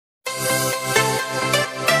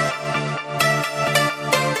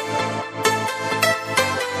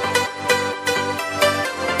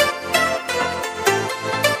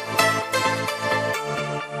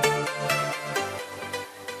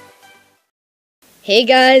Hey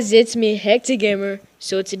guys, it's me Hector Gamer.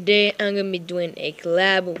 So today I'm gonna be doing a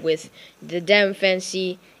collab with the Damn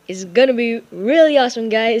Fancy. It's gonna be really awesome,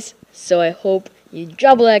 guys. So I hope you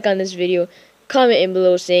drop a like on this video, comment in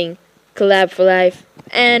below saying collab for life,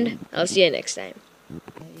 and I'll see you next time.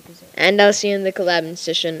 And I'll see you in the collab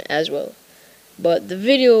session as well. But the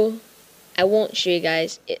video I won't show you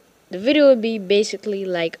guys. The video will be basically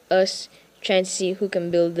like us trying to see who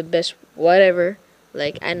can build the best whatever.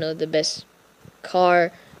 Like I know the best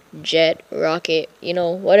car, jet, rocket,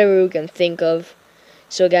 whatever we can think of.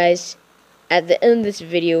 So guys, at the end of this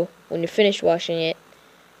video, when you finish watching it,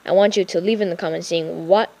 I want you to leave in the comments saying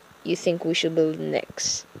what you think we should build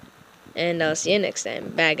next. And I'll see you next time.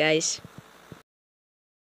 Bye guys.